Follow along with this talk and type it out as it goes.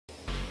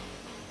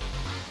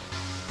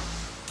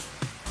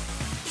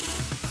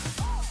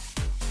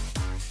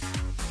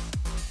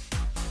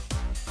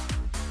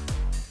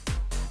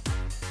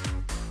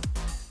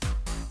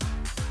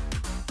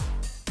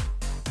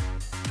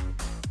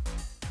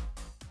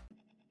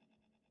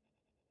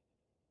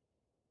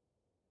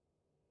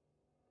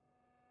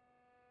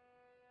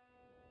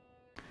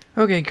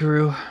Okay,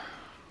 crew.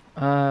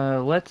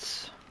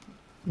 Let's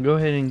go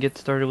ahead and get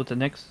started with the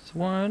next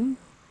one.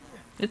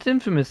 It's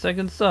Infamous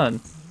Second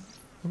Son.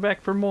 We're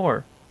back for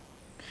more.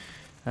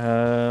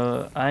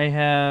 I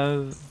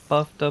have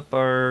buffed up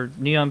our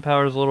neon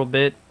powers a little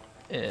bit.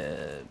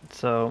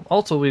 So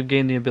also we've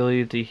gained the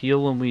ability to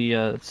heal when we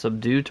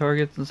subdue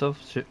targets and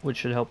stuff, which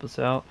should help us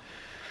out.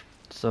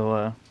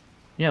 So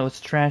yeah,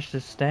 let's trash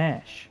this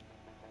stash.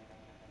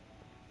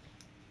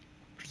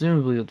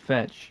 Presumably with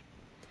fetch.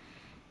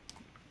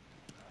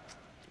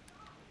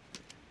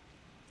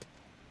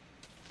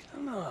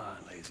 Come on,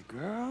 lazy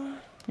girl.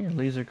 Here,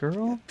 laser You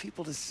girl. have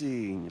people to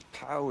see and your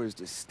powers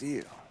to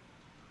steal.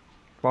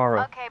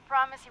 Borrow. Okay,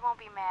 promise you won't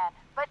be mad.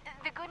 But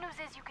the good news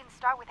is you can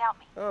start without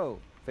me. Oh,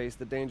 face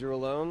the danger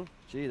alone?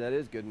 Gee, that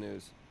is good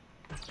news.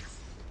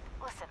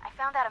 Listen, I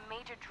found out a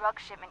major drug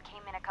shipment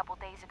came in a couple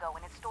days ago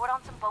and it's stored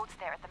on some boats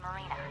there at the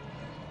marina.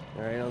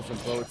 Alright, on some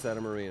boats at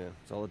a marina.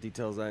 That's all the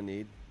details I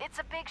need. It's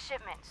a big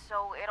shipment,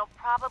 so it'll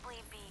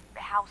probably be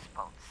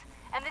houseboats.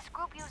 And this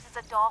group uses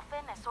a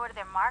dolphin as sort of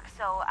their mark,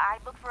 so I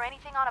look for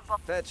anything on a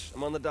boat. Fetch,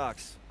 I'm on the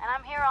docks. And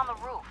I'm here on the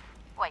roof.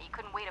 What, you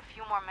couldn't wait a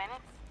few more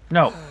minutes?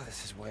 No.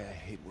 This is why I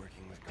hate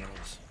working with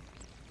girls.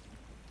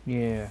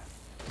 Yeah.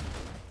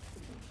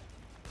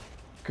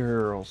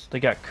 Girls. They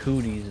got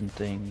cooties and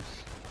things.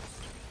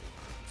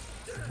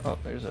 Oh,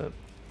 there's a...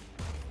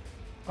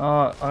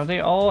 are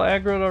they all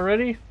aggroed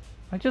already?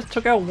 I just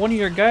took out one of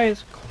your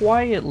guys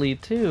quietly,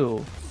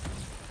 too.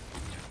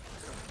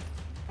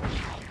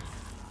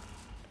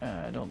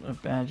 I don't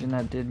imagine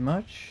that did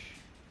much.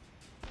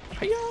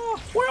 Hiya!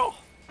 Well!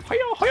 Hiya!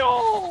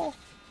 Hiya!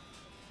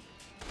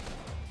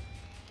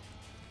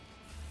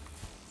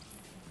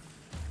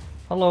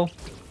 Hello.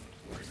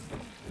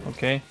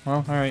 Okay,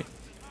 well, alright.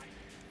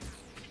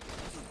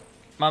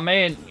 My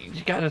man,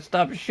 you gotta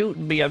stop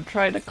shooting me. I'm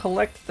trying to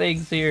collect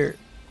things here.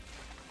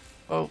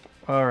 Oh,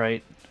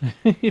 alright.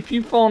 If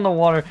you fall in the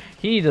water,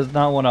 he does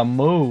not want to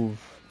move.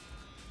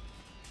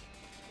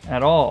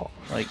 At all.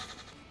 Like...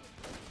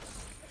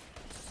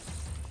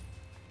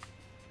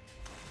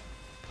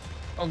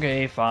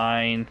 Okay,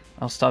 fine.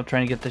 I'll stop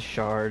trying to get the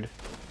shard.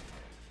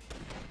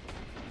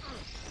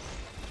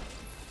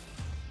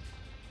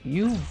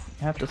 You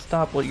have to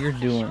stop what you're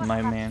doing,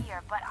 my man.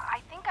 Here, but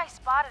I think I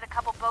spotted a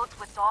couple boats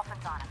with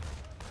dolphins on them.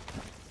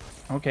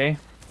 Okay.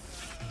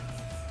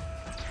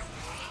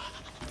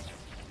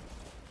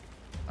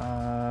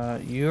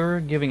 You're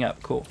giving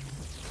up. Cool.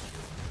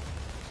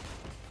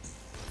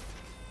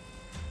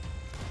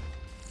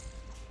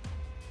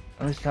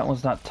 At least that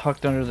one's not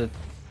tucked under the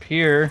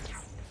pier.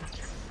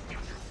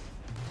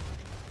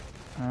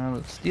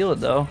 Let's steal it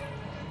though.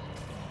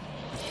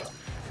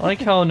 I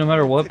like how no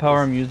matter what power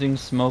I'm using,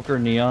 smoke or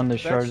neon, the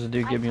shards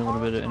do give me a little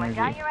bit of I energy.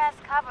 got your ass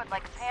covered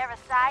like a pair of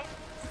sides.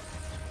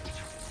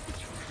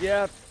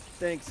 Yeah,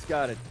 thanks,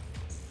 got it.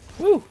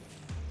 Woo!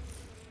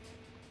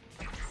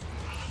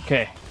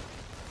 Okay.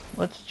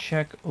 Let's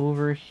check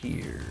over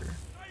here.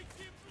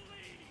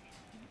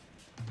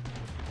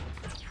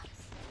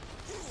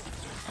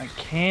 I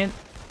can't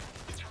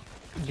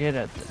get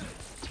at them.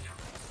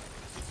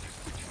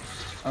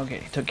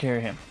 Okay, took care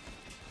of him.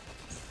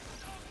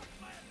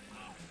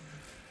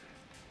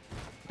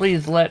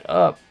 Please let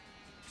up.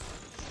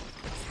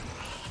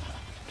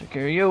 Took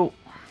care of you.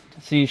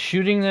 See,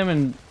 shooting them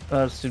and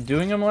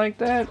subduing them like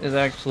that is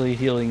actually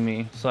healing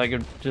me. So I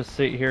could just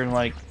sit here and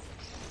like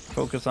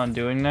focus on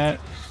doing that.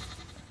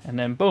 And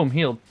then boom,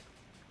 healed.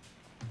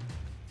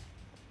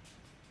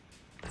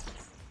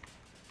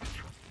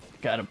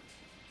 Got him.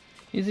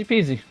 Easy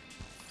peasy.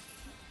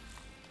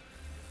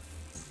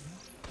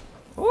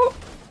 Oh,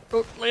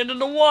 landed in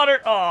the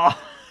water. Oh,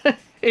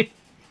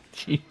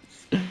 jeez.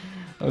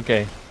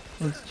 Okay,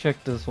 let's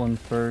check this one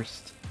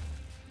first.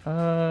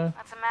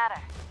 What's the matter?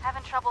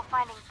 Having trouble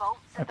finding boats?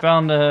 I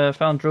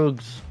found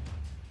drugs.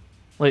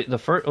 Wait, the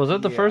first was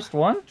that the first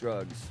one?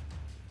 Drugs.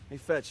 Hey,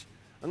 Fetch,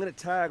 I'm gonna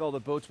tag all the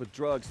boats with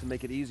drugs to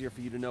make it easier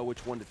for you to know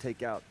which one to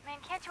take out. Man,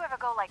 can't you ever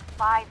go like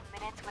 5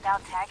 minutes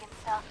without tagging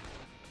stuff?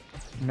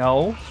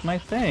 No, it's my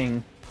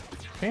thing.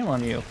 Shame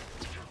on you.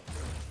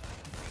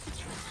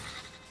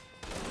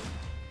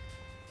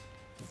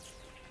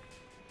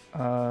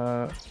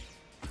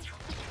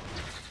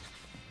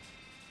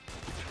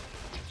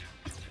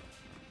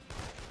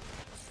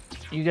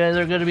 You guys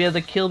are gonna be able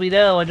to kill me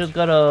now. I just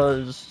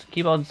gotta just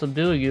keep on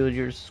subduing you and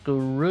you're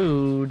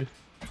screwed.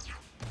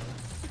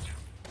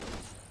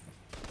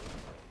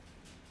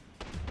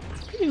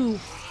 Pew.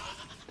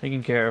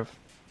 Taken care of.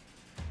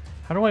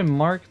 How do I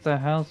mark the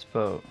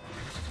houseboat?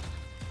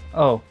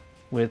 Oh,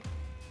 with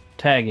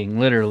tagging,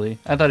 literally.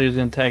 I thought he was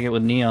gonna tag it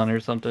with neon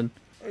or something.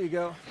 There you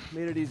go.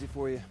 Made it easy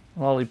for you.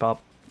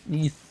 Lollipop.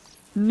 Neat.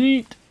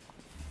 Neat.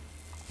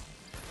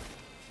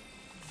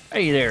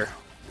 Hey there.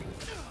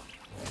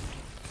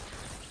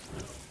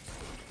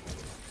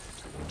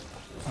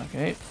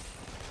 Okay.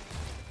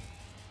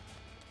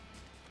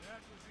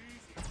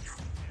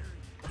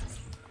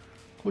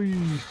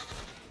 Please.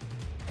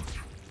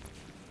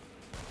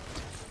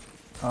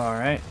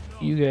 Alright.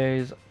 You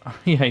guys...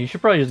 yeah, you should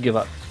probably just give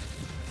up.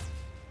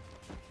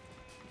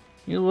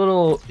 You're a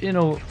little, you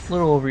know,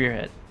 little over your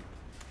head.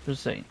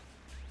 Just saying.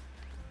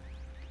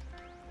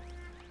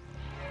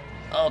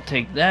 I'll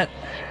take that.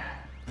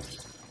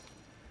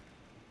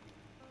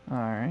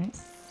 Alright.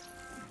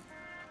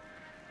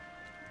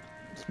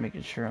 Just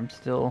making sure I'm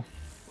still...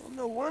 Well,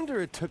 no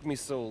wonder it took me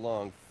so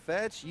long.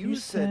 Fetch, you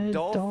said said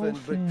dolphin,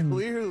 but dolphin.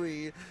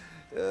 clearly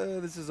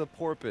this is a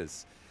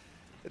porpoise.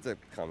 It's a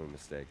common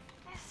mistake.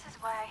 This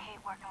is why I hate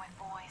working with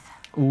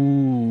boys.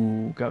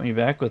 Ooh, got me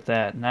back with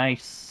that.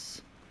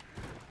 Nice.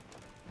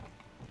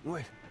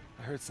 Wait,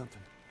 I heard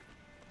something.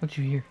 What'd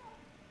you hear?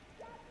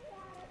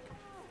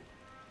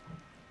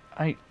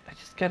 I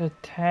just gotta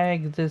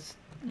tag this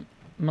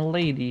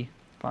milady.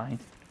 Fine.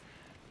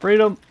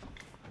 Freedom!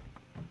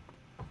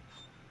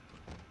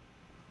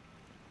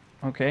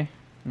 Okay.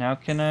 Now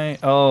can I...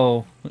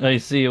 Oh, I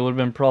see. It would have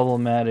been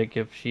problematic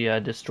if she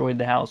destroyed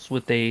the house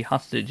with a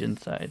hostage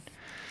inside.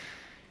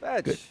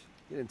 Fetch, Good.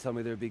 you didn't tell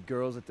me there'd be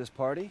girls at this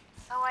party.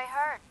 So I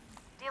heard.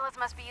 Dealers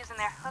must be using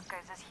their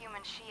hookers as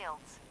human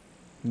shields.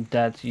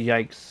 That's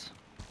yikes.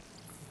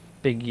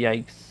 Big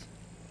yikes.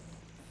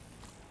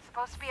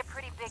 Supposed to be a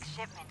pretty big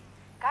shipment.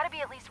 Gotta be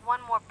at least one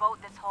more boat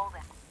that's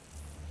holding.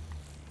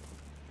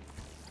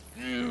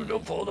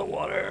 Beautiful the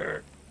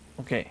water.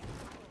 Okay.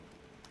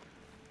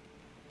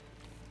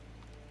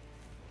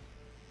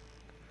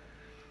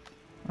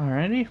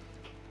 Alrighty.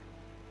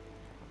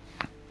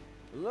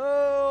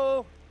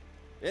 Hello?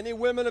 Any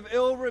women of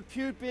ill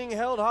repute being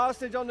held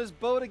hostage on this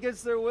boat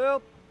against their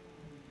will?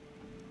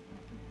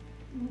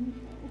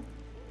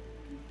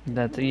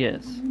 That's a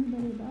yes.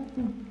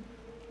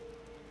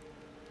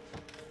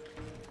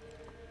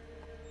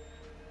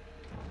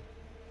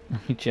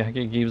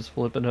 Jacket keeps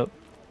flipping up.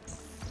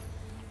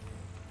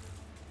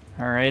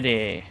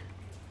 Alrighty.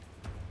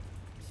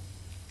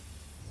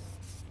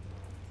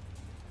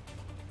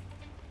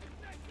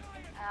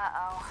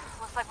 Uh-oh.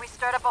 Looks like we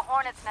stirred up a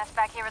hornet's nest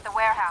back here at the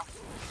warehouse.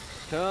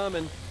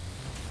 Coming.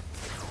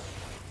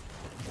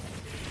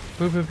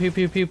 Pew pew pew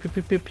pew pew pew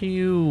pew pew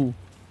pew.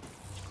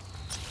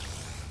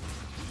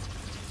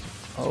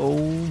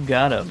 Oh,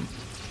 got him.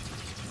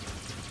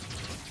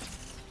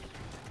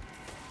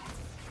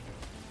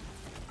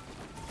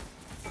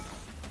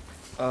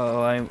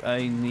 Oh,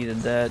 I needed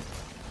that.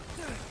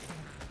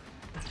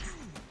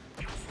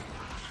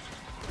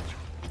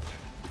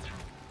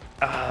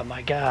 Ah,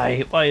 my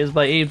guy. Why is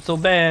my aim so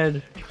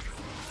bad?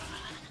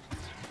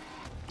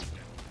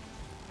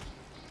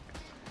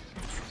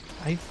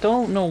 I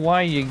don't know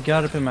why you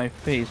got up in my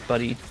face,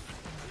 buddy.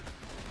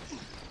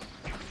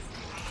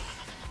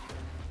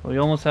 We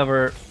almost have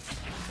our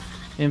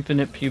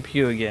infinite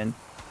pew-pew again.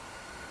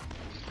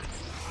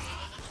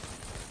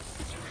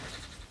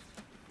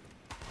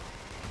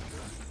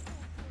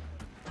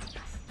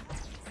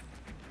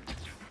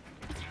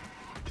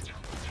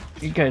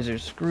 You guys are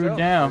screwed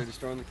now. Ready to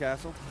storm the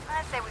castle?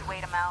 I'd say we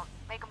wait them out.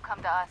 Make them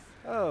come to us.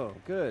 Oh,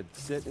 good.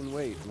 Sit and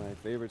wait. My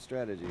favorite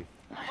strategy.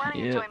 Why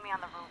don't you join me on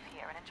the roof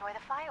here and enjoy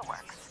the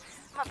fireworks?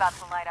 I'm about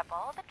to light up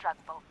all the drug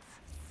boats.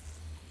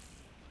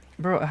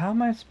 Bro, how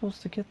am I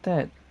supposed to get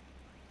that?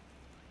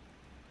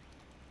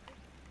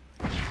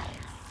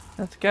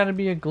 That's gotta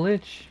be a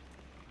glitch.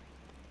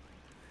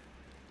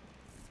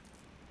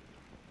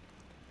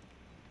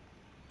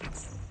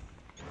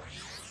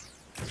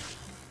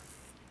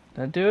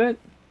 That do it?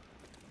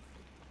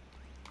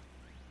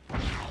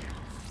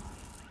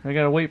 I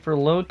gotta wait for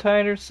low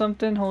tide or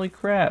something? Holy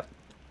crap.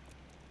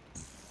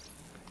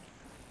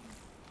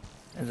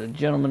 There's a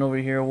gentleman over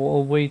here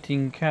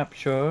awaiting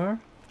capture.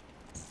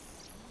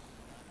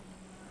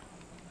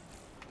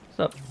 What's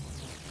up?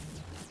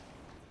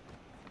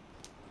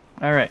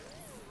 Alright.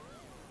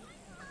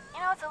 You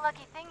know, it's a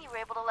lucky thing you were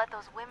able to let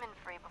those women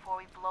free before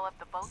we blow up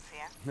the boats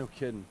here. No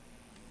kidding.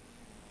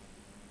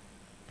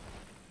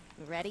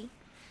 Ready?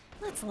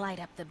 Let's light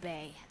up the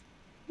bay.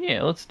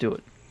 Yeah, let's do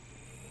it.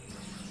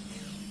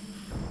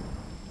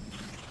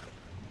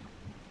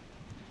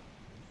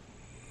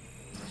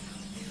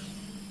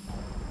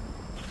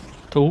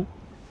 Two.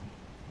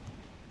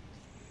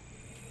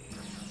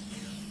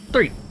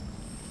 Three.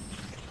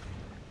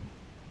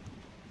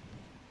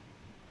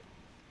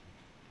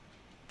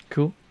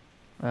 Cool.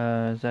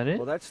 Is that it?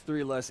 Well, that's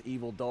 3 less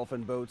evil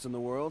dolphin boats in the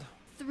world.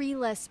 3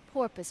 less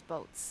porpoise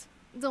boats.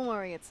 Don't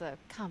worry, it's a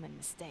common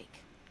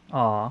mistake.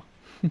 Aw.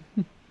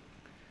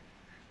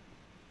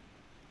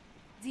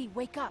 Z,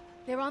 wake up.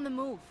 They're on the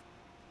move.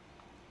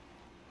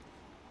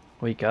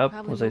 Wake up.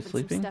 Probably Was I moving some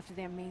sleeping? stuff to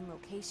their main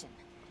location.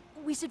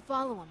 We should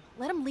follow them.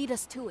 Let them lead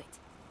us to it.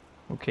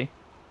 Okay.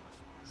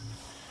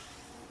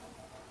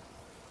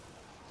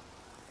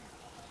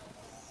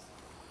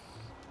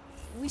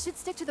 We should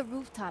stick to the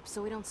rooftop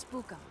so we don't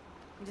spook them.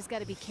 We just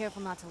gotta be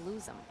careful not to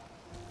lose them.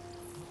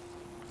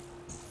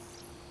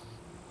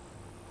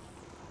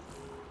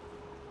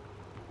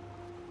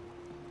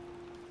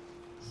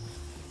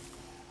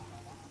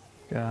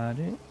 Got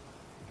it.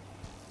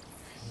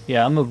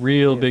 Yeah, I'm a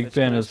real Hey, big Fetch,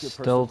 fan can I of ask you a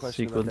personal stealth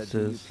question about that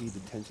sequences. DUP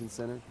detention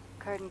center?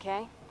 Curd and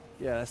Kay?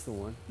 Yeah, that's the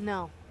one.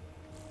 No.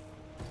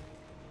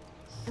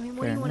 I mean,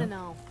 what Fair do you want to enough.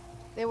 know?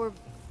 There were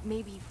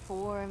maybe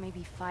 4,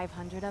 maybe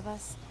 500 of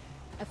us.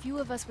 A few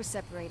of us were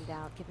separated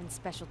out, given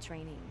special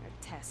training or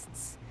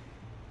tests.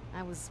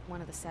 I was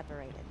one of the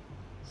separated.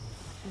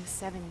 It was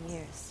 7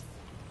 years.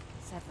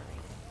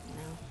 Separated, you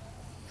know?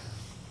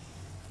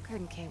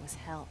 Curtin K was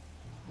hell.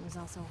 It was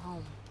also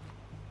home.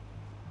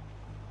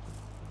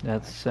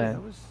 That's Actually, I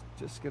sad. was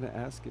just gonna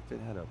ask if it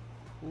had a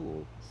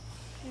pool.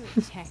 You're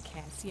a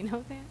jackass, you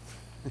know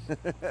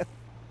that?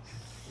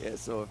 Yeah,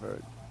 so I've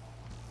heard.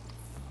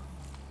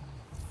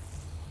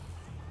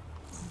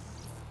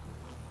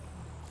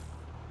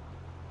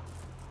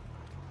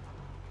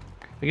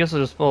 I guess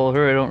I'll just follow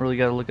her. I don't really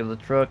gotta look at the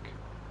truck.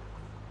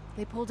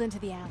 They pulled into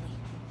the alley.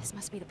 This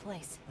must be the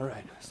place. All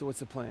right, so what's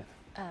the plan?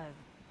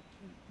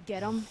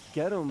 Get them?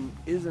 Get 'em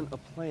isn't a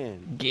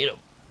plan. Get him.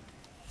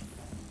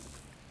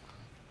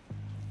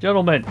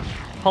 Gentlemen,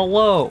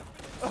 hello.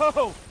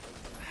 Oh,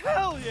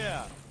 hell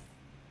yeah!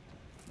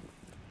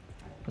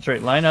 That's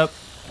right, line up.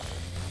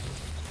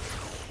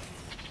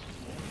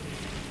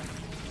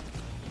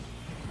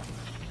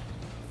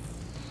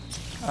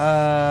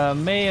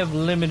 May have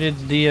limited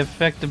the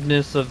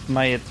effectiveness of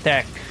my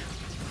attack.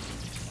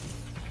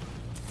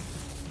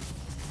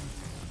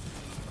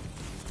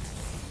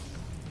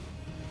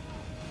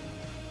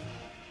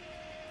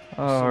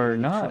 Or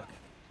not.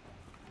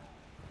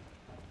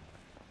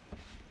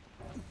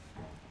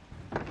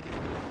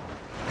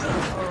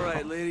 All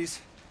right,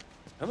 ladies.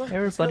 Come on.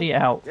 let's Everybody go.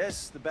 out.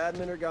 Yes, the bad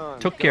men are gone.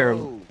 Took care of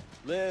Go, 'em.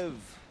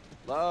 Live,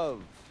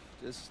 love,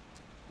 just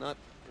not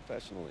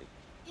professionally.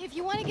 If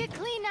you want to get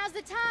clean, now's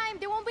the time.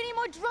 There won't be any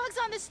more drugs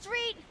on the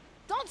street.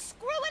 Don't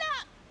screw it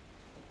up!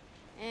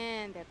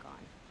 And they're gone.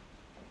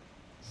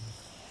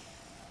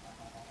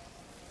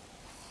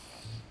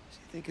 Do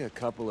you think a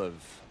couple of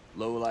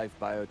low-life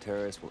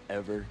bioterrorists will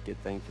ever get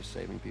thanked for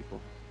saving people?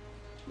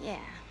 Yeah.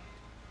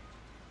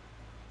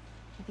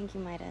 I think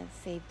you might have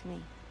saved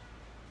me.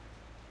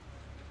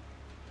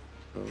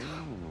 Oh.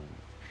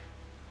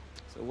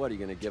 So what, are you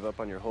gonna give up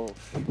on your whole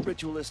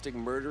ritualistic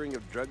murdering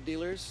of drug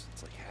dealers?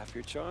 It's like half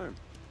your charm.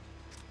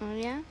 Oh,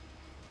 yeah?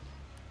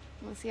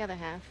 What's the other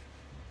half?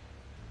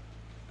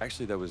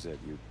 Actually, that was it.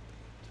 You,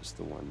 just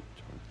the one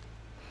charm.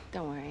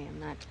 Don't worry, I'm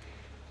not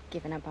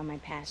giving up on my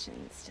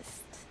passions.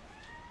 Just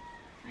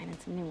finding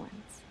some new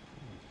ones.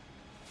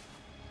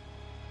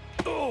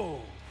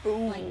 Oh!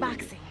 Like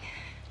boxing.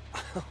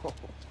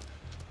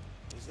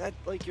 Is that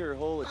like your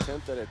whole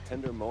attempt at a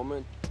tender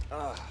moment?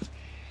 Ah,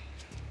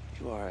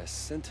 you are a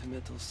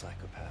sentimental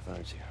psychopath,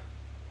 aren't you?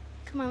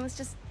 Come on, let's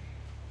just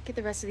get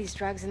the rest of these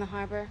drugs in the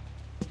harbor.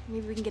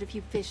 Maybe we can get a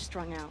few fish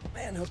strung out.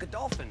 Man, hook a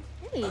dolphin.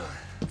 Hey.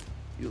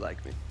 You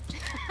like me.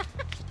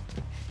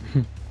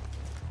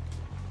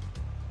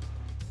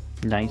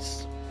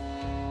 Nice.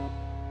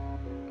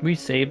 We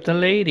saved the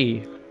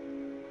lady.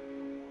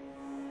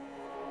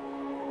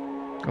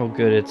 Oh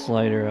good, it's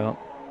lighter out.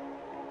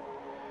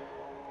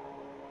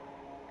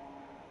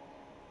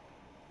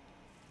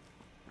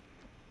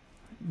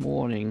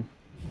 Morning.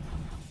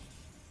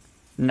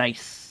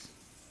 Nice.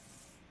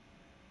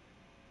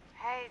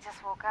 Hey,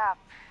 just woke up.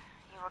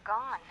 You were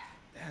gone.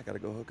 Yeah, I gotta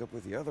go hook up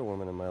with the other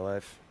woman in my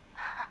life.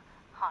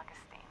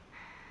 Augustine.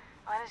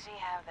 What does she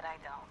have that I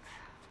don't?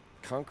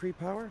 Concrete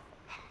power?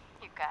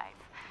 You guys.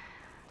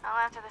 All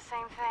after the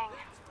same thing.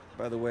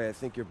 By the way, I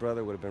think your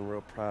brother would have been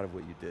real proud of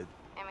what you did.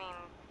 I mean,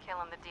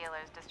 killing the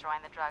dealers,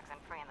 destroying the drugs, and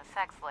freeing the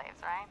sex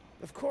slaves, right?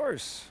 Of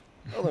course.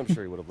 Well, I'm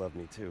sure he would have loved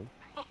me too.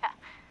 Yeah.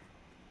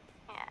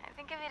 Yeah, I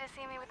think if he'd have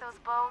seen me with those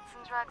boats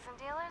and drugs and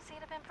dealers, he'd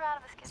have been proud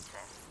of his kid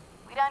sis.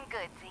 We done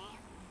good, see?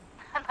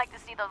 I'd like to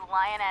see those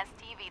lion-ass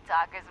TV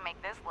talkers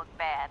make this look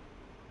bad.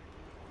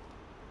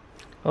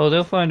 Oh,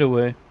 they'll find a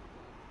way.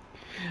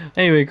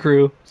 Anyway,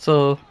 crew,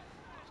 so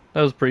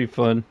that was pretty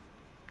fun.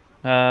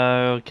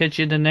 Catch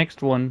you in the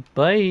next one.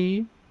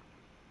 Bye.